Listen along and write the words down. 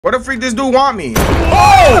What the freak this dude want me?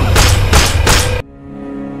 Oh!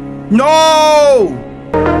 No!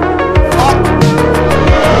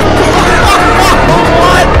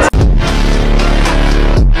 What?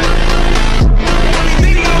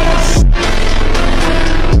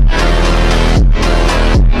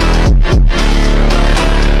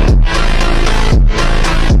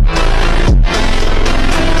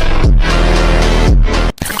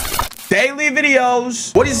 Daily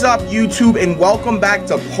videos. What is up, YouTube, and welcome back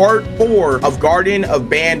to part 4 of Garten of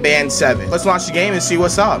BanBan7. Let's launch the game and see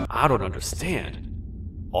what's up. I don't understand.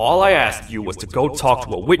 All I asked you was to go talk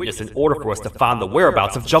to a witness in order for us to find the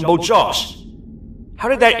whereabouts of Jumbo Josh. How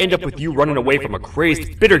did that end up with you running away from a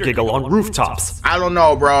crazed bitter giggle on rooftops? I don't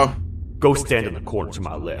know, bro. Go stand in the corner to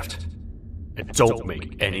my left. And don't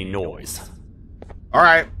make any noise.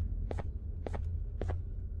 Alright.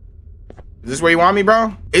 Is this where you want me,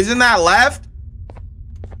 bro? Isn't that left?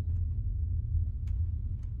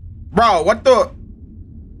 Bro, what the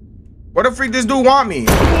freak this dude want me?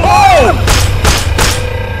 Oh!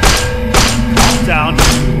 Calm down,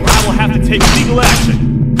 or I will have to take legal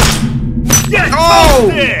action. Get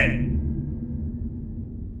toasted!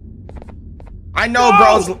 I know,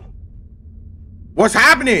 bros. What's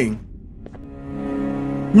happening?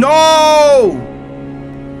 No!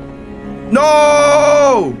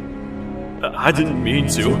 No! I didn't mean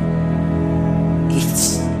to.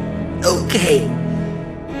 It's okay.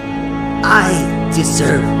 I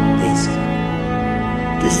deserve this.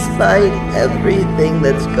 Despite everything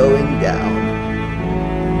that's going down,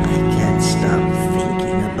 I can't stop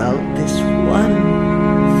thinking about this one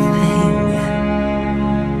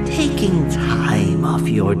thing. Taking time off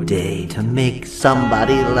your day to make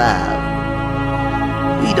somebody laugh.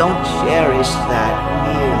 We don't cherish that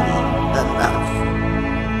nearly enough.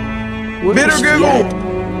 Bitter giggle!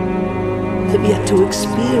 I've yet to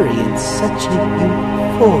experience such a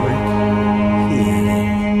euphoric feeling.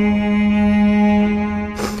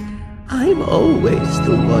 I'm always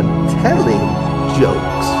the one telling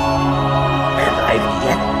jokes, and I've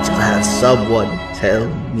yet to have someone tell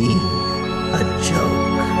me a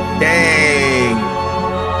joke. Dang!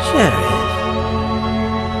 Sheriff,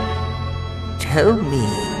 tell me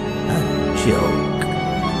a joke.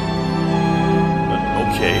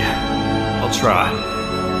 Okay. I'll try.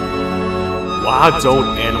 Why don't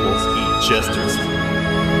animals eat jesters?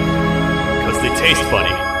 Because they taste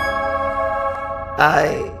funny. I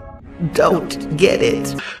don't get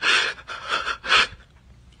it.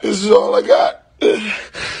 This is all I got.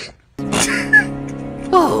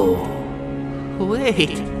 Oh,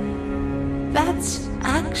 wait. That's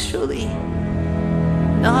actually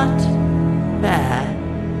not bad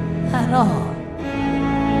at all.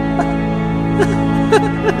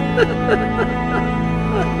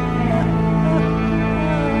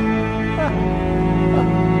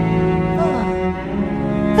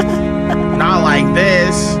 Not like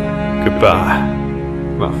this. Goodbye,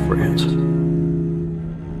 my friend.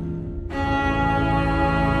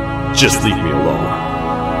 Just leave me alone,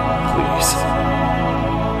 please.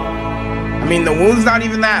 I mean, the wound's not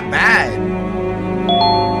even that bad.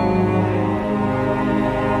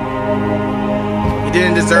 He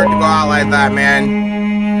didn't deserve to go out like that, man.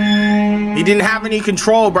 He didn't have any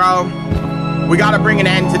control, bro. We gotta bring an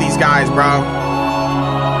end to these guys, bro.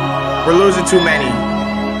 We're losing too many.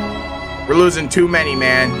 We're losing too many,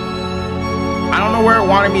 man. I don't know where it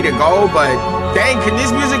wanted me to go, but dang, can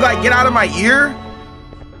this music like get out of my ear?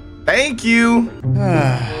 Thank you.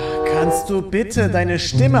 Kannst du bitte deine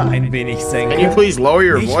Stimme ein wenig senken? Can you please lower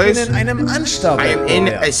your voice? Ich bin in einem Anstauber. I am in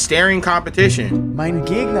a staring competition. Mein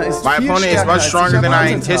Gegner ist My opponent is much stronger than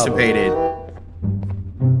I anticipated.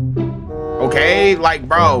 Okay, like,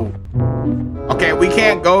 bro. Okay, we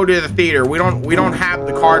can't go to the theater. We don't have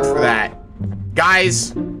the card for that.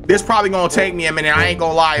 Guys, this probably gonna take me a minute. I ain't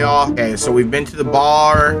gonna lie, y'all. Okay, so we've been to the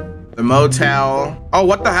bar, the motel. Oh,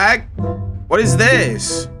 what the heck? What is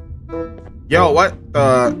this? Yo, what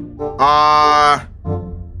the?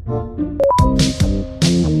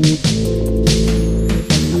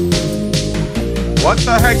 What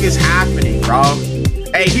the heck is happening, bro?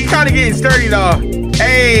 Hey, he kind of getting sturdy though.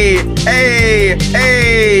 Hey.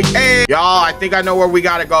 Y'all, I think I know where we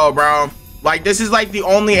gotta go, bro. Like, this is like the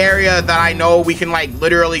only area that I know we can like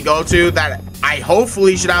literally go to that I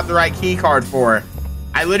hopefully should have the right key card for.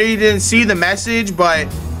 I literally didn't see the message, but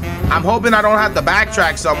I'm hoping I don't have to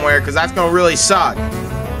backtrack somewhere because that's gonna really suck.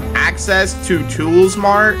 Access to Tools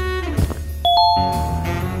Mart.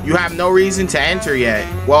 You have no reason to enter yet.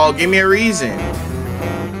 Well, give me a reason.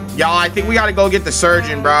 Y'all, I think we gotta go get the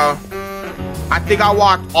surgeon, bro. I think I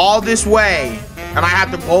walked all this way and I have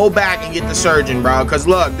to go back and get the surgeon, bro. Because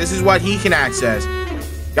look, this is what he can access.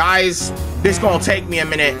 Guys, this gonna take me a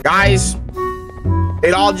minute. Guys,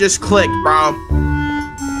 it all just clicked, bro.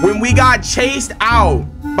 When we got chased out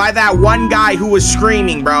by that one guy who was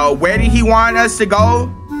screaming, bro, where did he want us to go?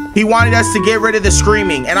 He wanted us to get rid of the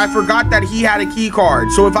screaming, and I forgot that he had a key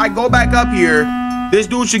card. So if I go back up here, this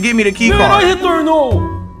dude should give me the key card.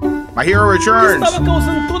 My hero returns. What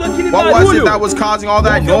was it that was causing all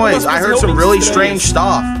that noise? I heard some really strange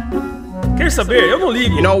stuff.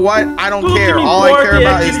 You know what? I don't care. All I care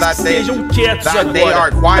about is that they are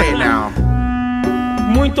quiet now.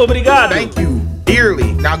 Thank you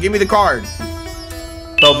dearly. Now give me the card.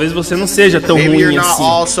 Talvez você não seja tão Maybe you're ruim not assim.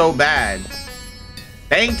 all so bad.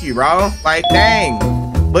 Thank you, bro. Like, dang.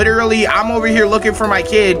 Literally, I'm over here looking for my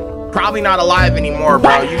kid. Probably not alive anymore,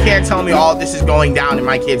 bro. You can't tell me all this is going down and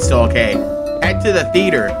my kid's still okay. Head to the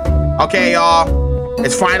theater. Okay, y'all.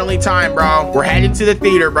 It's finally time, bro. We're heading to the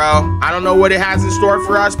theater, bro. I don't know what it has in store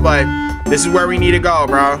for us, but this is where we need to go,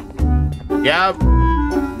 bro. Yep.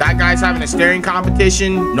 That guy's having a staring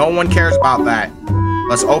competition. No one cares about that.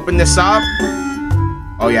 Let's open this up.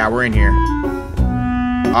 Oh, yeah, we're in here.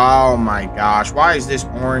 Oh, my gosh. Why is this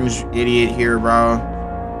orange idiot here, bro?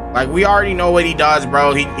 Like, we already know what he does,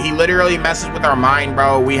 bro. He literally messes with our mind,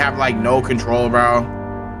 bro. We have, like, no control, bro.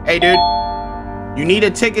 Hey, dude. You need a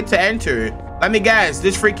ticket to enter. Let me guess.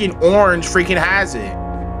 This freaking orange freaking has it.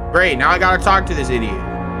 Great. Now I gotta talk to this idiot.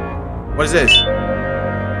 What is this?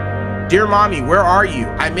 Dear mommy, where are you?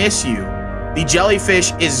 I miss you. The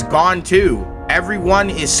jellyfish is gone, too.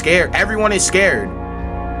 Everyone is scared. Everyone is scared.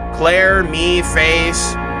 Claire, me,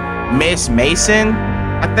 Face, Miss Mason,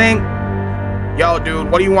 I think. Yo,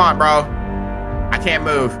 dude, what do you want, bro? I can't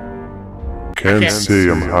move. Can't say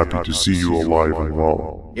I'm happy to see you alive and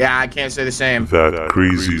well. Yeah, I can't say the same. That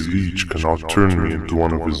crazy leech cannot turn me into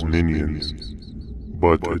one of his minions.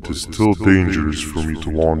 But it is still dangerous for me to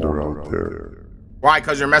wander out there. Why?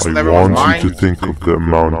 Because you're messing with I everyone's want mind? you to think of the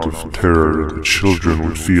amount of terror that children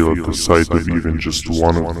would feel at the sight of even just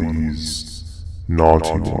one of these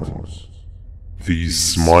naughty ones.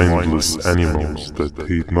 These mindless animals that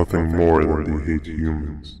hate nothing more than they hate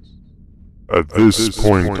humans. At this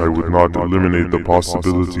point, I would not eliminate the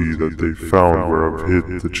possibility that they found where I've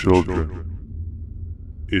hid the children.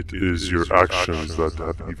 It is your actions that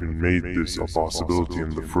have even made this a possibility in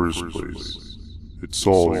the first place. It's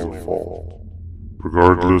all your fault.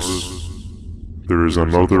 Regardless, there is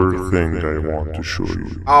another thing I want to show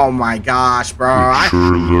you. Oh my gosh, bro. It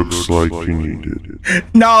sure looks like you need it.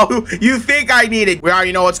 No, you think I need it. We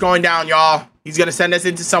already know what's going down, y'all. He's gonna send us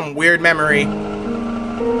into some weird memory.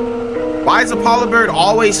 Why is Apollo Bird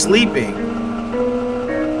always sleeping?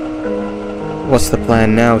 What's the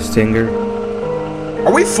plan now, Stinger?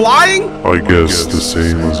 Are we flying? I guess the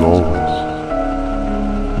same as always.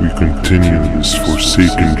 We continue this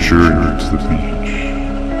forsaken journey to the beach.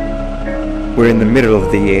 We're in the middle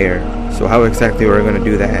of the air, so how exactly are we going to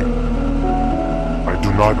do that? I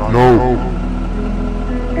do not know.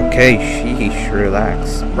 Okay, sheesh,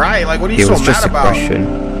 relax. Right, like what are you It so was just mad a about? question.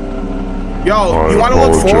 Yo, you want to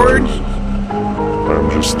look forward? I'm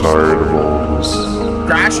just tired of all this.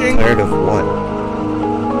 Crashing? Tired of what?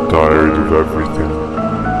 Tired of everything.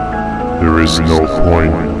 There is no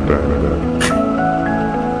point, BanBan.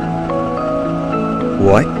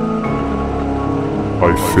 What?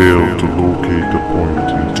 I failed to locate a point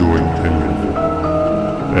in doing anything.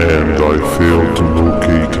 And I failed to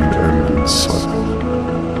locate an end in sight.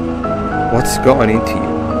 What's gone into you?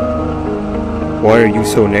 Why are you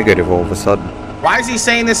so negative all of a sudden? Why is he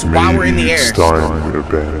saying this while we're in the air? Maybe it's time we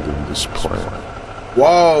abandon this plan.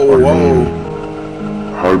 Whoa, whoa.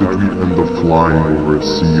 How did we end up flying over a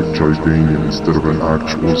sea of Jordanian instead of an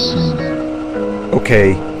actual sea?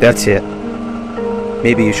 Okay, that's it.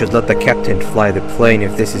 Maybe you should let the captain fly the plane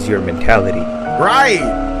if this is your mentality. Right.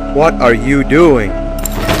 What are you doing?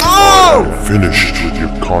 Oh! I'm finished with your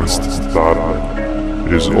constant battling.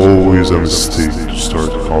 It is always a mistake to start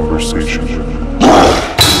a conversation.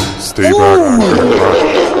 Stay back.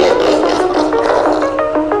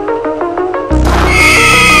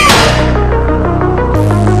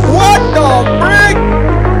 What the frick?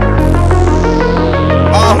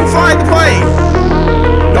 Who's flying the plane?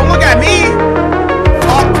 Don't look at me.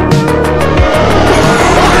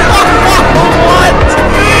 What?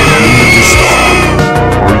 You need to stop.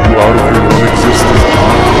 Are you out of your non-existent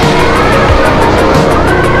mind?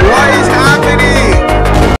 What is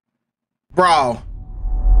happening? Bro.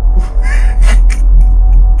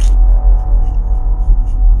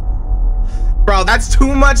 Bro, that's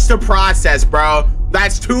too much to process, bro.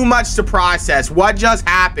 That's too much to process. What just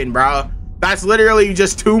happened, bro? That's literally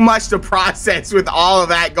just too much to process with all of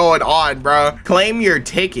that going on, bro. Claim your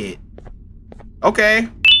ticket. Okay.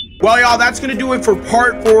 Well, y'all, that's gonna do it for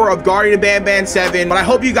part 4 of Garten of BanBan 7. But I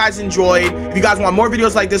hope you guys enjoyed. If you guys want more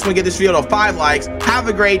videos like this one, get this video to 5 likes. Have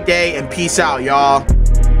a great day and peace out, y'all.